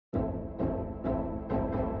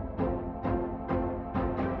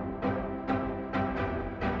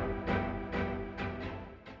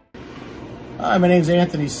Hi, my name is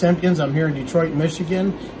Anthony Simpkins. I'm here in Detroit,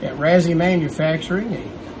 Michigan at Rassey Manufacturing, a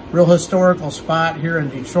real historical spot here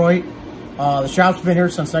in Detroit. The shop's been here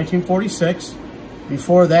since 1946.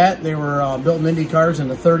 Before that, they were building Indy cars in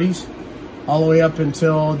the 30s, all the way up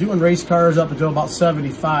until doing race cars up until about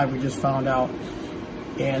 75, we just found out.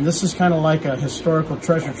 And this is kind of like a historical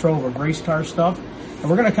treasure trove of race car stuff. And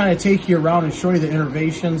we're going to kind of take you around and show you the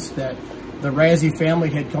innovations that the Rassey family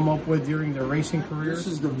had come up with during their racing careers.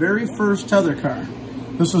 This is the very first tether car.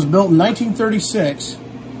 This was built in 1936,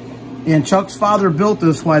 and Chuck's father built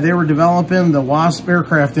this while they were developing the Wasp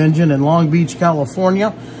aircraft engine in Long Beach,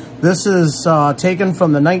 California. This is taken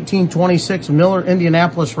from the 1926 Miller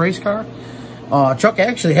Indianapolis race car. Chuck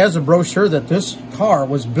actually has a brochure that this car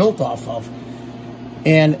was built off of.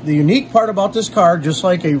 And the unique part about this car, just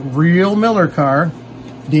like a real Miller car,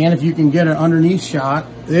 Dan, if you can get an underneath shot,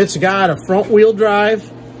 it's got a front wheel drive,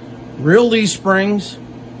 real leaf springs.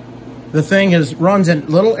 The thing runs a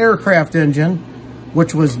little aircraft engine,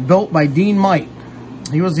 which was built by Dean Might.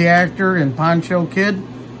 He was the actor in Pancho Kid.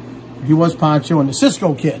 He was Pancho and the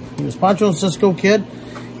Cisco Kid. He was Pancho and Cisco Kid.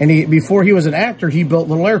 And before he was an actor, he built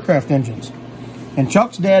little aircraft engines. And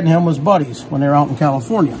Chuck's dad and him was buddies when they were out in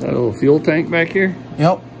California. Got a little fuel tank back here?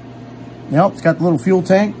 Yep. Yep, it's got the little fuel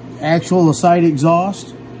tank, actual side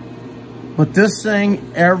exhaust. But this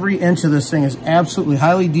thing, every inch of this thing is absolutely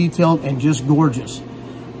highly detailed and just gorgeous.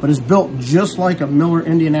 But it's built just like a Miller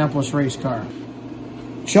Indianapolis race car.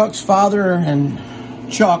 Chuck's father and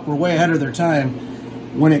Chuck were way ahead of their time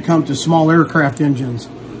when it comes to small aircraft engines.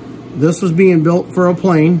 This was being built for a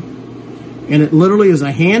plane, and it literally is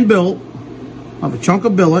a hand-built of a chunk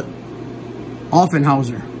of billet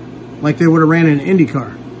Offenhauser, like they would have ran in an Indy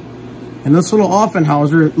car. And this little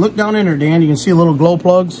Offenhauser, look down in there, Dan, you can see little glow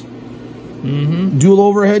plugs. Dual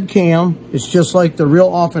overhead cam. It's just like the real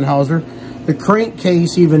Offenhauser. The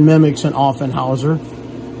crankcase even mimics an Offenhauser.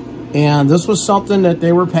 And this was something that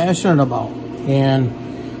they were passionate about.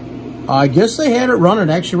 And I guess they had it run. It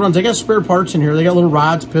actually runs. They got spare parts in here. They got little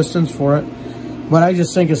rods, pistons for it. But I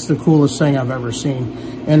just think it's the coolest thing I've ever seen.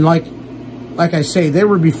 And like I say, they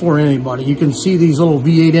were before anybody. You can see these little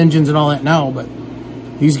V8 engines and all that now, but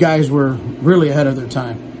these guys were really ahead of their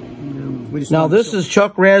time. Now, this is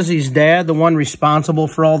Chuck Rassey's dad, the one responsible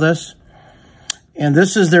for all this. And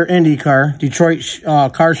this is their Indy car, Detroit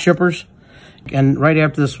car shippers. And right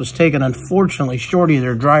after this was taken, unfortunately, Shorty,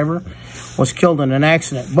 their driver, was killed in an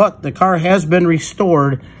accident. But the car has been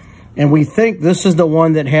restored, and we think this is the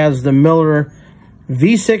one that has the Miller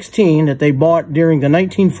V16 that they bought during the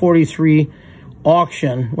 1943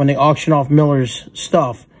 auction, when they auctioned off Miller's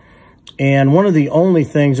stuff. And one of the only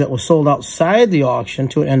things that was sold outside the auction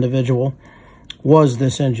to an individual was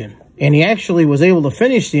this engine. And he actually was able to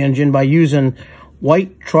finish the engine by using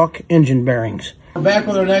white truck engine bearings. We're back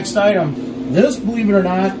with our next item. This, believe it or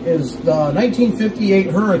not, is the 1958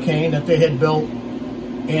 Hurricane that they had built.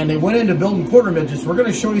 And they went into building quarter midgets. We're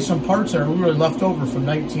going to show you some parts that are literally left over from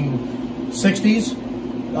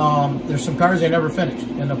 1960s. There's some cars they never finished,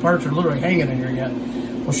 and the parts are literally hanging in here yet.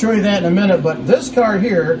 We'll show you that in a minute. But this car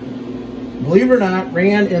here, believe it or not,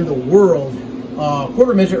 ran in the world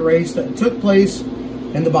quarter midget race that took place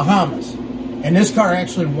in the Bahamas. And this car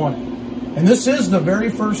actually won it. And this is the very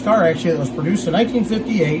first car, actually, that was produced in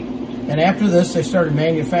 1958. And after this, they started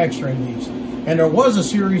manufacturing these. And there was a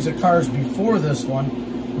series of cars before this one,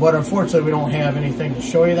 but unfortunately, we don't have anything to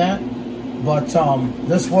show you that. But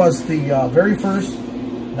this was the very first,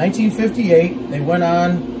 1958. They went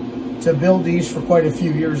on to build these for quite a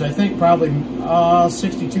few years. I think probably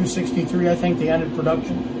 62, 63, I think they ended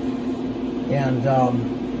production. And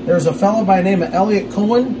there's a fellow by the name of Elliot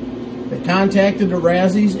Cohen that contacted the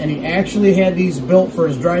Rasseys, and he actually had these built for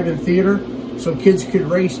his drive-in theater so kids could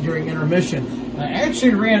race during intermission. And I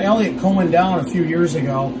actually ran Elliot Cohen down a few years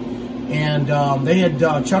ago, and they had,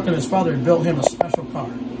 Chuck and his father had built him a special car.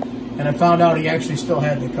 And I found out he actually still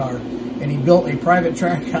had the car. And he built a private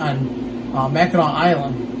track on Mackinac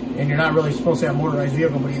Island. And you're not really supposed to have a motorized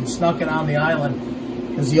vehicle, but he had snuck it on the island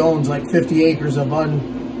because he owns like 50 acres of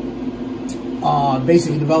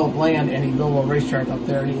basically developed land, and he built a little racetrack up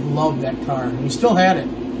there, and he loved that car. And he still had it.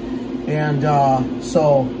 And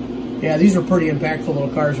so, yeah, these are pretty impactful little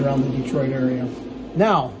cars around the Detroit area.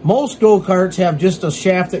 Now, most go-karts have just a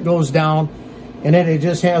shaft that goes down, and then it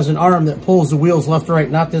just has an arm that pulls the wheels left or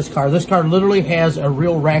right. Not this car. This car literally has a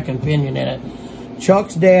real rack and pinion in it.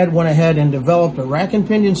 Chuck's dad went ahead and developed a rack and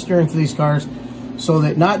pinion steering for these cars, so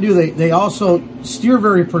that they also steer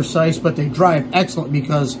very precise, but they drive excellent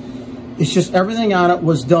because it's just everything on it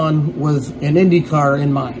was done with an Indy car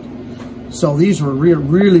in mind. So these were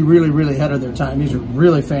really ahead of their time. These are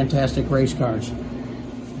really fantastic race cars.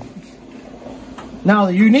 Now,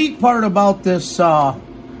 the unique part about this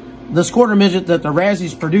this quarter midget that the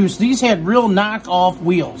Rasseys produced, these had real knockoff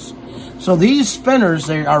wheels. So these spinners,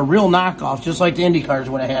 they are real knockoffs, just like the Indy cars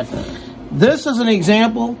would have had. This is an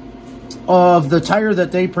example of the tire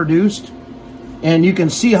that they produced, and you can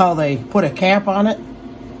see how they put a cap on it.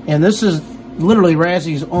 And this is literally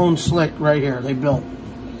Rassey's own slick right here they built.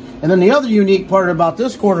 And then the other unique part about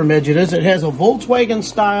this quarter midget is it has a Volkswagen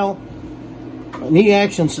style knee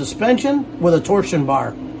action suspension with a torsion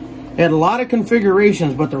bar. It had a lot of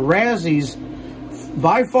configurations, but the Rassey's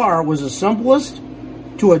by far was the simplest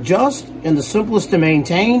to adjust and the simplest to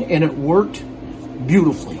maintain, and it worked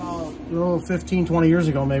beautifully. 15, 20 years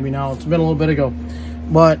ago maybe now. It's been a little bit ago.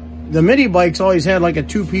 But the mini bikes always had like a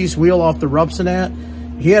two-piece wheel off the Rups and that.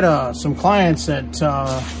 He had some clients that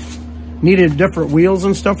needed different wheels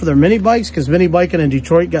and stuff for their mini bikes because mini biking in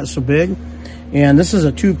Detroit got so big. And this is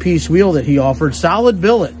a two-piece wheel that he offered. Solid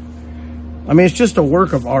billet. I mean, it's just a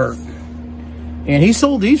work of art. And he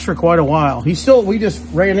sold these for quite a while. We just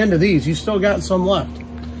ran into these. He's still got some left.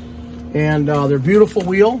 And they're beautiful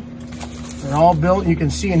wheel. They're all built. You can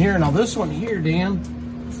see in here. Now this one here, Dan.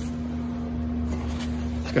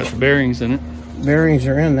 It's got the bearings in it. Bearings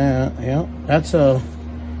are in that. Yeah. That's a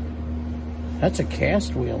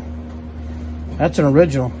cast wheel. That's an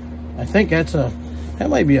original. I think that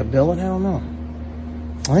might be a billet. I don't know.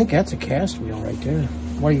 I think that's a cast wheel right there.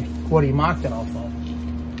 What he mocked it off of.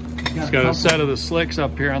 It's got a set of the slicks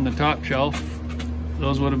up here on the top shelf.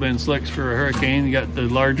 Those would have been slicks for a Hurricane. You got the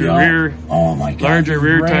larger rear, larger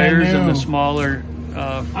rear tires and the smaller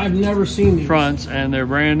I've never seen these fronts, and they're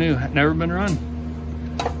brand new, never been run.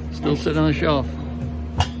 Still sitting on the shelf.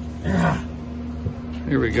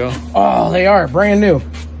 Here we go. Oh, they are brand new.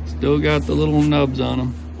 Still got the little nubs on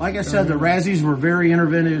them. Like I said, the Rasseys were very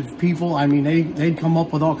innovative people. I mean, they'd come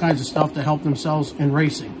up with all kinds of stuff to help themselves in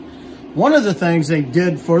racing. One of the things they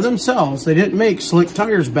did for themselves, they didn't make slick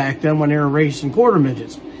tires back then when they were racing quarter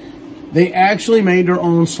midgets. They actually made their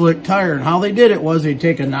own slick tire. And how they did it was they'd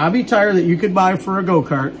take a knobby tire that you could buy for a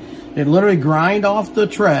go-kart. They'd literally grind off the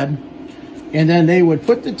tread. And then they would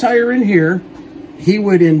put the tire in here. He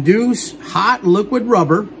would induce hot liquid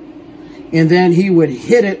rubber. And then he would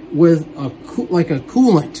hit it with like a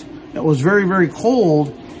coolant that was very, very cold.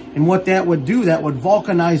 And what that would do, that would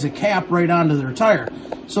vulcanize a cap right onto their tire.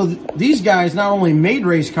 So these guys not only made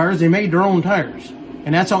race cars, they made their own tires.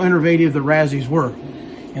 And that's how innovative the Rasseys were.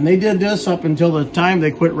 And they did this up until the time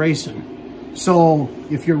they quit racing. So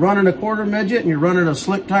if you're running a quarter midget and you're running a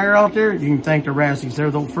slick tire out there, you can thank the Rasseys.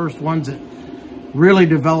 They're the first ones that really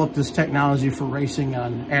developed this technology for racing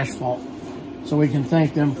on asphalt. So we can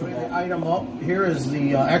thank them for that. The item up here is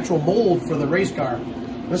the actual mold for the race car.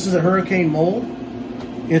 This is a Hurricane mold.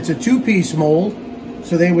 It's a two-piece mold.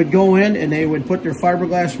 So they would go in and they would put their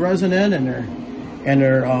fiberglass resin in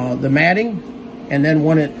and the matting. And then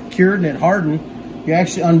when it cured and it hardened, you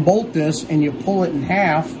actually unbolt this and you pull it in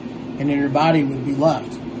half, and then your body would be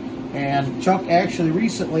left. And Chuck actually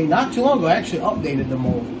recently, not too long ago, actually updated the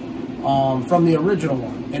mold from the original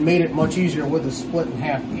one and made it much easier with a split in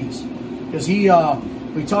half piece. Because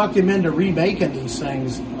we talked him into remaking these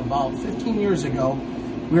things about 15 years ago.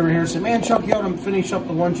 We were here and said, man, Chuck, you ought to finish up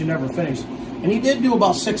the ones you never finished. And he did do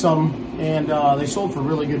about 6 of them, and they sold for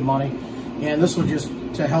really good money. And this was just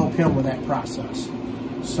to help him with that process.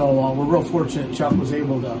 So we're real fortunate Chuck was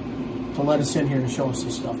able to let us in here and show us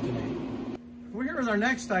this stuff today. We're here with our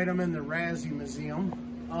next item in the Rassey Museum.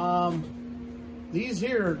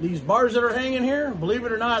 These bars that are hanging here, believe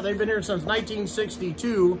it or not, they've been here since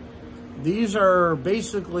 1962. These are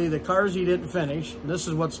basically the cars he didn't finish. This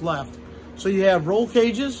is what's left. So you have roll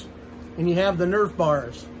cages and you have the Nerf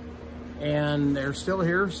bars. And they're still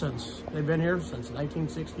here they've been here since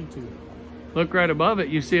 1962. Look right above it,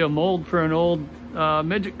 you see a mold for an old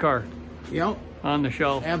midget car. Yep. On the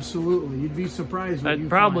shelf. Absolutely. You'd be surprised what you That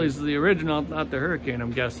probably find. is the original, not the Hurricane,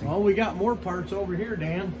 I'm guessing. Well, we got more parts over here,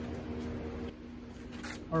 Dan.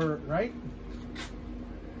 Right?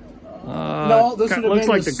 No, this would have looks been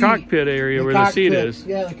like the cockpit area where the seat is.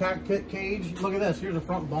 Yeah, the cockpit cage. Look at this. Here's a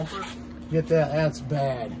front bumper. Get that. That's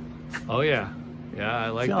bad. Oh yeah, yeah, I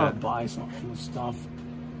like that. Buy some stuff.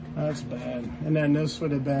 That's bad. And then this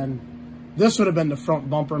would have been the front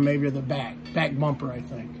bumper, maybe, or the back bumper, I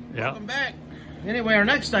think. Yeah. Welcome back. Anyway, our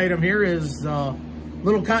next item here is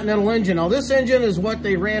little Continental engine. Now this engine is what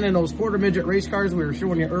they ran in those quarter midget race cars we were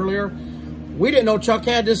showing you earlier. We didn't know Chuck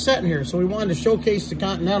had this set in here, so we wanted to showcase the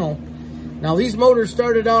Continental. Now these motors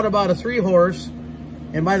started out about a 3-horse,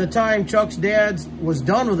 and by the time Chuck's dad was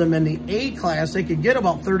done with them in the A class, they could get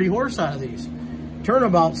about 30 horse out of these. Turn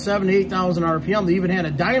about 7,000 to 8,000 RPM. They even had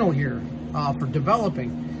a dyno here for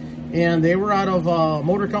developing. And they were out of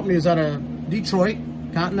motor companies out of Detroit,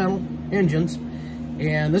 Continental Engines.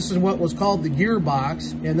 And this is what was called the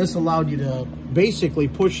gearbox. And this allowed you to basically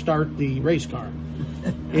push start the race car.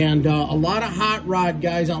 And a lot of hot rod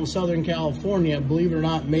guys out in Southern California, believe it or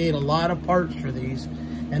not, made a lot of parts for these.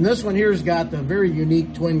 And this one here's got the very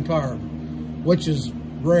unique twin carb, which is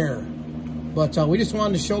rare. But we just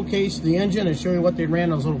wanted to showcase the engine and show you what they ran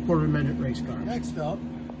those little quarter midget race cars. Next up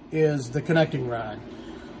is the connecting rod.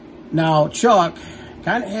 Now, Chuck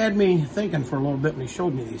kind of had me thinking for a little bit when he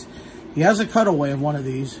showed me these. He has a cutaway of one of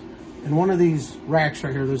these. In one of these racks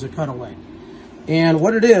right here, there's a cutaway. And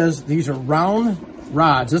what it is, these are round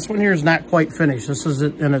rods. This one here is not quite finished. This is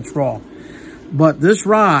it in its raw. But this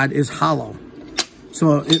rod is hollow.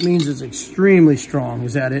 So it means it's extremely strong.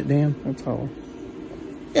 Is that it, Dan? That's hollow.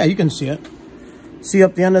 Yeah, you can see it. See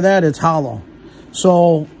up the end of that? It's hollow.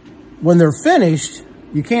 So when they're finished,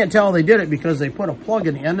 you can't tell they did it because they put a plug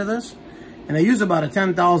in the end of this, and they use about a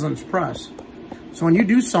 10,000ths press. So when you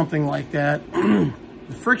do something like that, the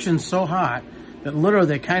friction's so hot that literally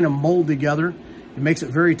they kind of mold together. It makes it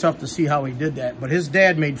very tough to see how he did that. But his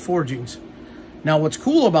dad made forgings. Now, what's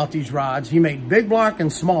cool about these rods, he made big block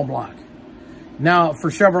and small block. Now, for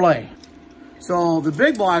Chevrolet. So the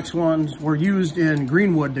big blocks ones were used in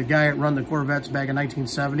Greenwood. The guy that run the Corvettes back in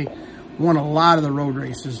 1970 won a lot of the road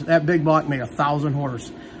races. That big block made 1,000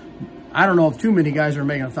 horse. I don't know if too many guys are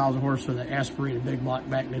making 1,000 horse for the aspirated big block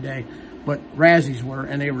back in the day, but Rassey's were,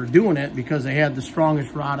 and they were doing it because they had the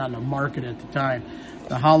strongest rod on the market at the time.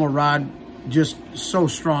 The hollow rod, just so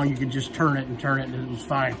strong you could just turn it and it was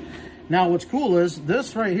fine. Now what's cool is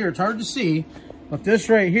this right here, it's hard to see, but this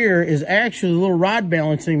right here is actually a little rod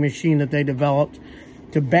balancing machine that they developed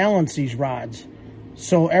to balance these rods.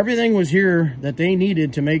 So everything was here that they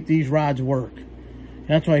needed to make these rods work. And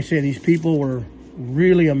that's why I say these people were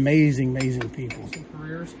really amazing people.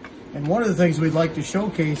 Careers. And one of the things we'd like to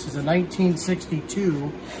showcase is a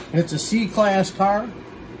 1962, and it's a C-Class car.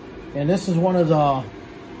 And this is one of the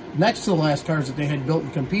next to the last cars that they had built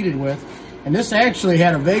and competed with. And this actually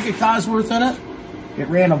had a Vega Cosworth in it. It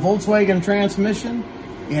ran a Volkswagen transmission,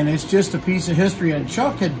 and it's just a piece of history. And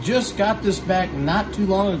Chuck had just got this back not too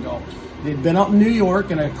long ago. They'd been up in New York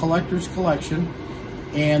in a collector's collection,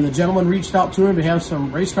 and the gentleman reached out to him to have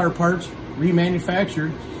some race car parts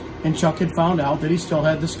remanufactured, and Chuck had found out that he still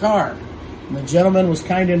had this car. And the gentleman was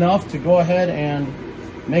kind enough to go ahead and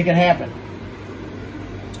make it happen.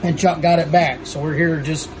 And Chuck got it back. So we're here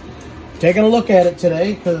just taking a look at it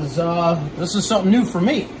today because this is something new for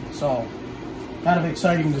me. So kind of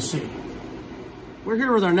exciting to see. We're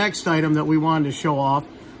here with our next item that we wanted to show off.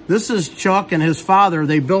 This is Chuck and his father.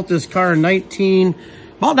 They built this car in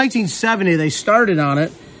about 1970. They started on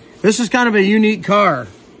it. This is kind of a unique car.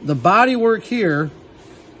 The bodywork here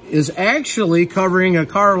is actually covering a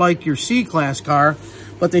car like your C-Class car,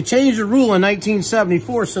 but they changed the rule in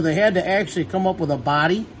 1974, so they had to actually come up with a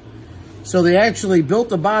body. So they actually built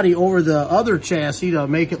the body over the other chassis to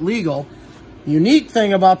make it legal. The unique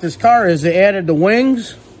thing about this car is they added the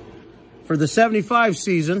wings for the 75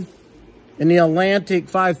 season in the Atlantic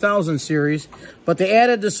 5000 series, but they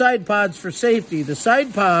added the side pods for safety. The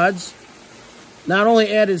side pods not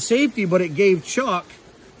only added safety, but it gave Chuck,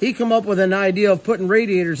 he come up with an idea of putting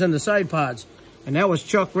radiators in the side pods, and that was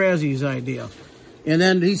Chuck Rassey's idea. And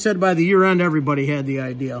then he said by the year end, everybody had the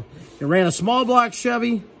idea. It ran a small block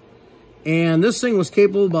Chevy, and this thing was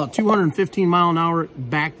capable of about 215 mile an hour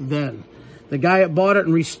back then. The guy that bought it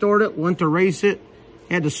and restored it, went to race it,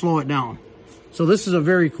 had to slow it down. So this is a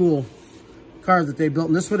very cool car that they built,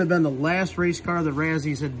 and this would have been the last race car the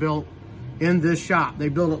Rasseys had built in this shop. They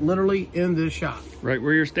built it literally in this shop. Right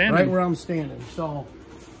where you're standing. Right where I'm standing. So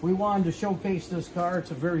we wanted to showcase this car.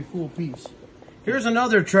 It's a very cool piece. Here's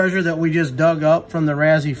another treasure that we just dug up from the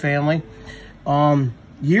Rassey family.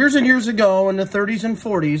 Years and years ago in the 30s and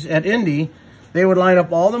 40s at Indy, they would line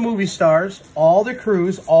up all the movie stars, all the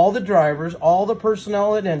crews, all the drivers, all the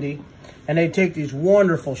personnel at Indy, and they'd take these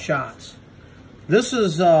wonderful shots. This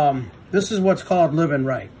is what's called living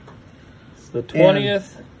right. The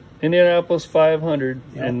 20th Indianapolis 500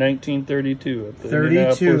 in 1932 at the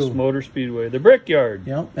Indianapolis Motor Speedway, the Brickyard.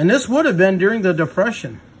 Yep. And this would have been during the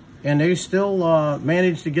Depression, and they still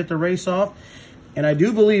managed to get the race off. And I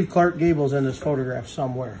do believe Clark Gable's in this photograph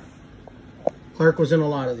somewhere. Clark was in a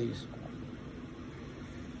lot of these.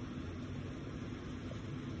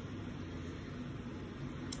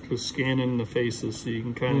 Just scanning the faces so you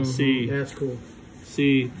can kind of see. That's cool.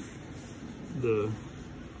 See the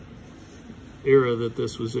era that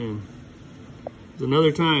this was in. It's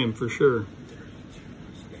another time for sure.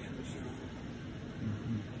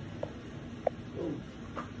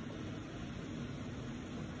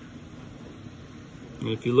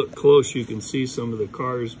 if you look close, you can see some of the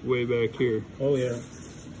cars way back here. Oh yeah.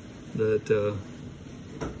 That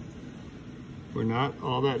were not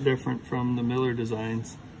all that different from the Miller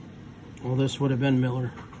designs. Well, this would have been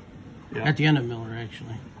Miller. Yeah. At the end of Miller,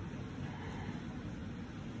 actually.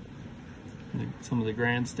 Some of the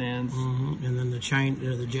grandstands. And then the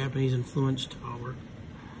Japanese influence tower.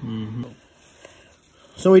 Mm-hmm.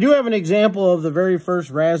 So we do have an example of the very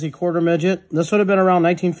first Rassey quarter midget. This would have been around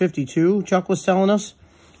 1952, Chuck was telling us.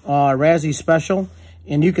 Rassey Special.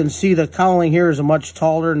 And you can see the cowling here is a much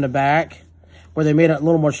taller in the back, where they made it a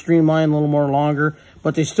little more streamlined, a little more longer.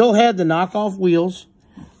 But they still had the knockoff wheels.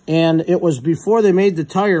 And it was before they made the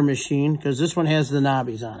tire machine, because this one has the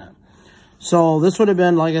knobbies on it. So this would have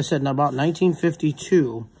been, like I said, in about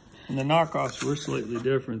 1952. And the knockoffs were slightly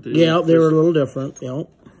different. They were a little different.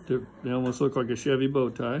 They almost look like a Chevy bow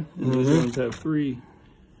tie. And these ones have 3.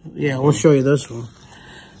 Yeah, we'll show you this one.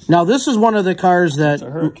 Now, this is one of the cars that... It's a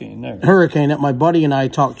Hurricane there. Hurricane that my buddy and I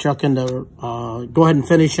talked Chuck into go ahead and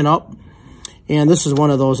finishing up. And this is one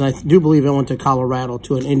of those. And I do believe it went to Colorado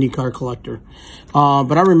to an Indy car collector.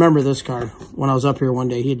 But I remember this car when I was up here one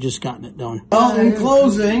day. He had just gotten it done. Well, in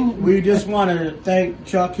closing, we just want to thank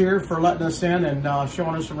Chuck here for letting us in and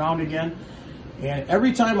showing us around again. And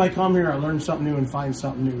every time I come here, I learn something new and find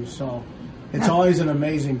something new. So it's always an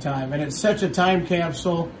amazing time. And it's such a time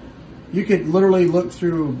capsule. You could literally look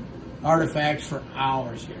through artifacts for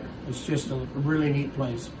hours here. It's just a really neat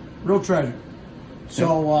place. Real treasure.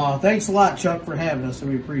 So thanks a lot, Chuck, for having us, and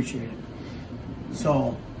we appreciate it.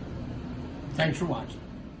 So thanks for watching.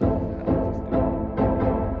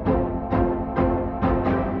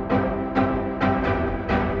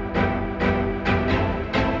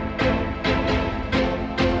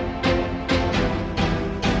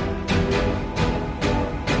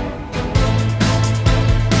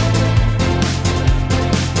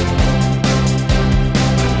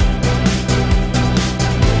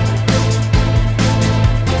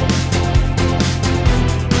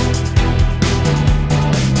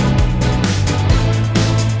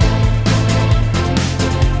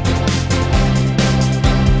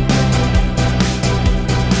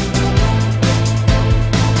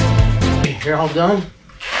 You're all done?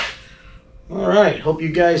 All right. Hope you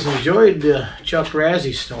guys enjoyed the Chuck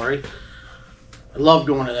Rassey story. I love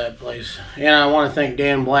going to that place. And I want to thank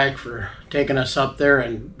Dan Black for taking us up there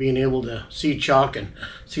and being able to see Chuck and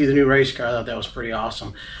see the new race car. I thought that was pretty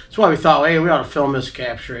awesome. That's why we thought, hey, we ought to film this,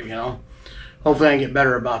 capture it, you know. Hopefully I can get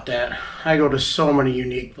better about that. I go to so many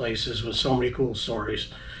unique places with so many cool stories.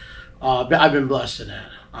 I've been blessed in that,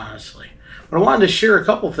 honestly. But I wanted to share a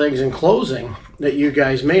couple things in closing that you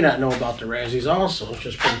guys may not know about the Rasseys also, which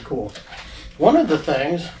is pretty cool. One of the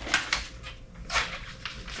things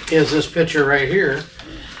is this picture right here.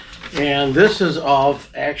 And this is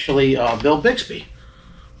of actually Bill Bixby.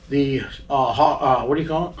 The, what do you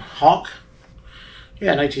call it? Hawk?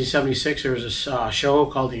 Yeah, 1976 there was this show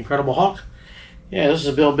called The Incredible Hawk. Yeah, this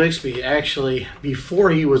is Bill Bixby. Actually, before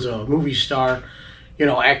he was a movie star, you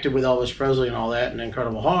know, acted with Elvis Presley and all that in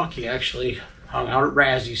Incredible Hawk, he actually hung out at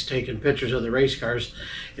Rassey's taking pictures of the race cars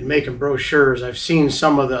and making brochures. I've seen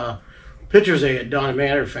some of the pictures they had done, and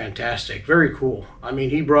man, they're fantastic. Very cool. I mean,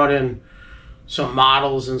 he brought in some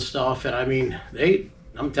models and stuff, and I mean,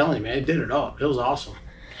 I'm telling you, man, they did it all. It was awesome.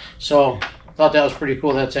 So, I thought that was pretty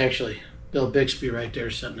cool. That's actually Bill Bixby right there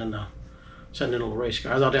sitting in a little race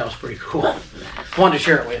car. I thought that was pretty cool. Wanted to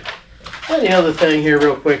share it with you. And the other thing here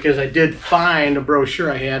real quick is I did find a brochure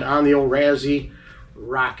I had on the old Rassey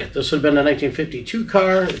Rocket. This would have been a 1952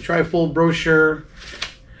 car, the trifold brochure,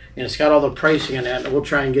 and it's got all the pricing in that. And we'll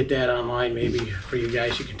try and get that online maybe for you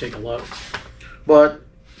guys. You can take a look. But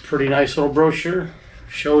pretty nice little brochure.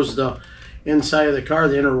 Shows the inside of the car,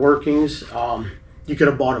 the inner workings. You could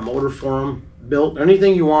have bought a motor for them, built,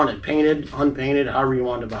 anything you wanted, painted, unpainted, however you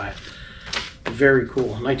wanted to buy it. Very cool,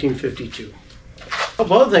 1952. A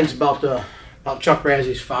couple other things about Chuck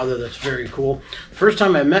Rassey's father that's very cool. The first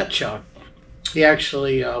time I met Chuck, he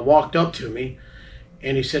actually walked up to me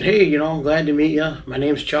and he said, hey, you know, I'm glad to meet you. My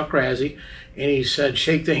name's Chuck Rassey. And he said,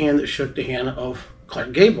 shake the hand that shook the hand of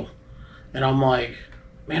Clark Gable. And I'm like,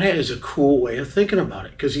 man, that is a cool way of thinking about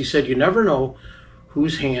it. Because he said, you never know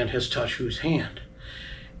whose hand has touched whose hand.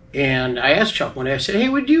 And I asked Chuck one day, I said, hey,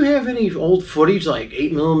 would you have any old footage, like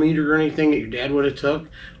 8mm or anything that your dad would have took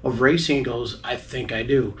of racing? He goes, I think I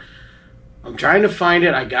do. I'm trying to find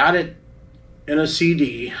it. I got it in a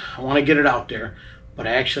CD. I want to get it out there. But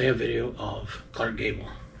I actually have video of Clark Gable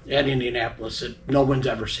at Indianapolis that no one's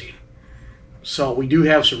ever seen. So we do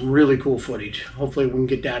have some really cool footage. Hopefully we can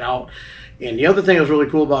get that out. And the other thing that was really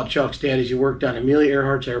cool about Chuck's dad is he worked on Amelia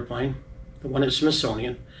Earhart's airplane, the one at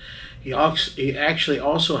Smithsonian. He actually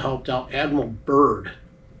also helped out Admiral Byrd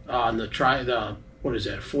on the what is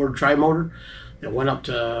that, Ford Tri-Motor that went up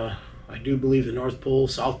to, I do believe, the North Pole,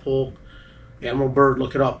 South Pole. Admiral Byrd,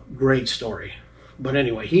 look it up, great story. But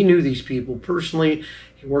anyway, he knew these people personally.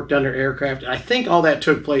 He worked on their aircraft. And I think all that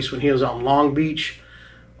took place when he was out in Long Beach,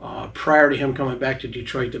 prior to him coming back to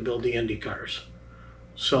Detroit to build the Indy cars.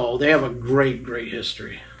 So they have a great, great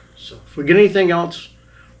history. So if we get anything else,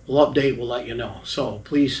 we'll update, we'll let you know. So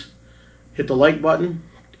please hit the like button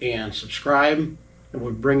and subscribe, and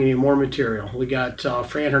we're bringing you more material. We got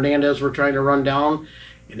Fran Hernandez we're trying to run down,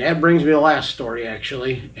 and that brings me to the last story,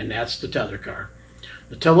 actually, and that's the tether car.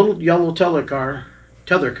 The little yellow tether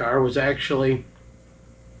car was actually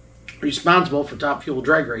responsible for Top Fuel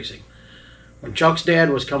drag racing. When Chuck's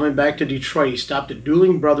dad was coming back to Detroit, he stopped at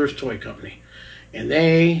Dueling Brothers Toy Company, and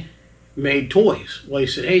they made toys. Well, he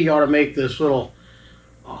said, hey, you ought to make this little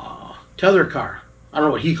tether car. I don't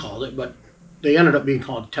know what he called it, but they ended up being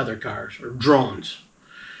called tether cars or drones.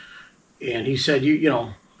 And he said, you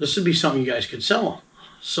know, this would be something you guys could sell.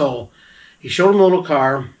 So he showed them a little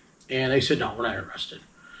car, and they said, no, we're not interested.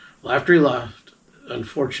 Well, after he left,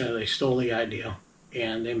 unfortunately, they stole the idea,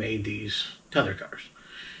 and they made these tether cars.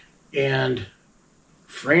 And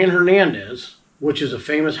Fran Hernandez, which is a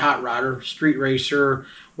famous hot rodder, street racer,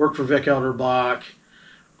 worked for Vic Elderbach.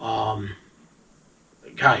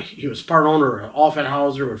 He was part owner of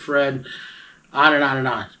Offenhauser with Fred, on and on and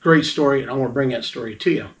on. Great story, and I want to bring that story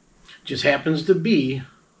to you. Just happens to be,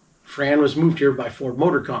 Fran was moved here by Ford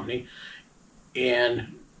Motor Company,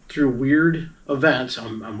 and through weird events,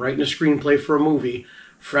 I'm writing a screenplay for a movie.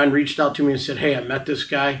 Friend reached out to me and said, hey, I met this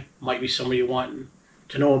guy, might be somebody you want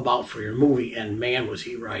to know about for your movie, and man, was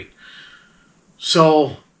he right.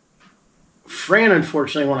 So Fran,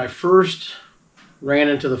 unfortunately, when I first ran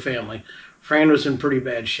into the family, Fran was in pretty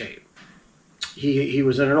bad shape. He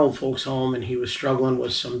was in an old folks home, and he was struggling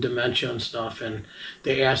with some dementia and stuff, and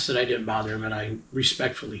they asked that I didn't bother him, and I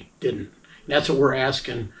respectfully didn't. And that's what we're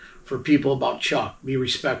asking for people about Chuck. Be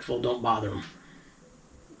respectful, don't bother him.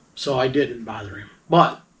 So I didn't bother him.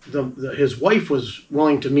 But his wife was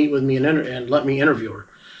willing to meet with me and let me interview her.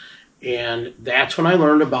 And that's when I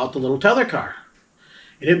learned about the little tether car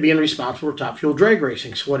and it being responsible for Top Fuel drag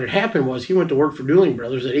racing. So what had happened was he went to work for Dueling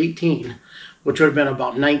Brothers at 18, which would have been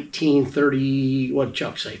about 1930, what did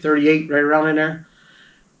Chuck say, 38, right around in there?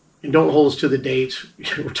 And don't hold us to the dates.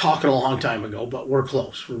 We're talking a long time ago, but we're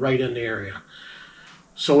close. We're right in the area.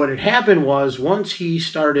 So what had happened was once he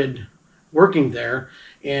started working there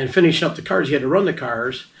and finishing up the cars, he had to run the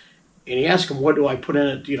cars. And he asked him, what do I put in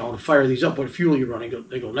it, to fire these up? What fuel are you running?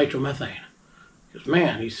 They go, nitromethane. He goes,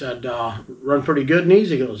 man, he said, run pretty good in these.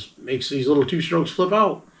 He goes, makes these little two-strokes flip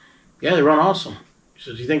out. Yeah, they run awesome. He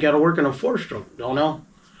says, do you think that'll work in a four-stroke? Don't know.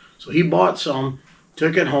 So he bought some,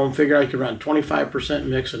 took it home, figured I could run 25%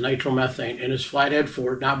 mix of nitromethane in his flathead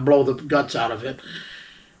Ford, not blow the guts out of it.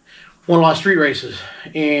 Won a lot of street races.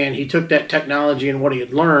 And he took that technology and what he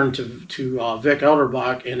had learned to Vic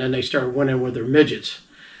Elderbach, and then they started winning with their midgets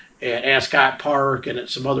at Ascot Park and at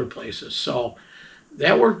some other places. So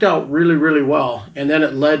that worked out really, really well. And then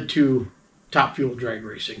it led to Top Fuel drag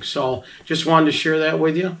racing. So just wanted to share that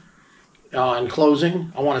with you. In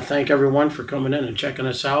closing, I want to thank everyone for coming in and checking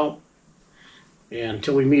us out. And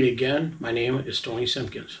until we meet again, my name is Tony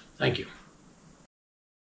Simpkins. Thank you.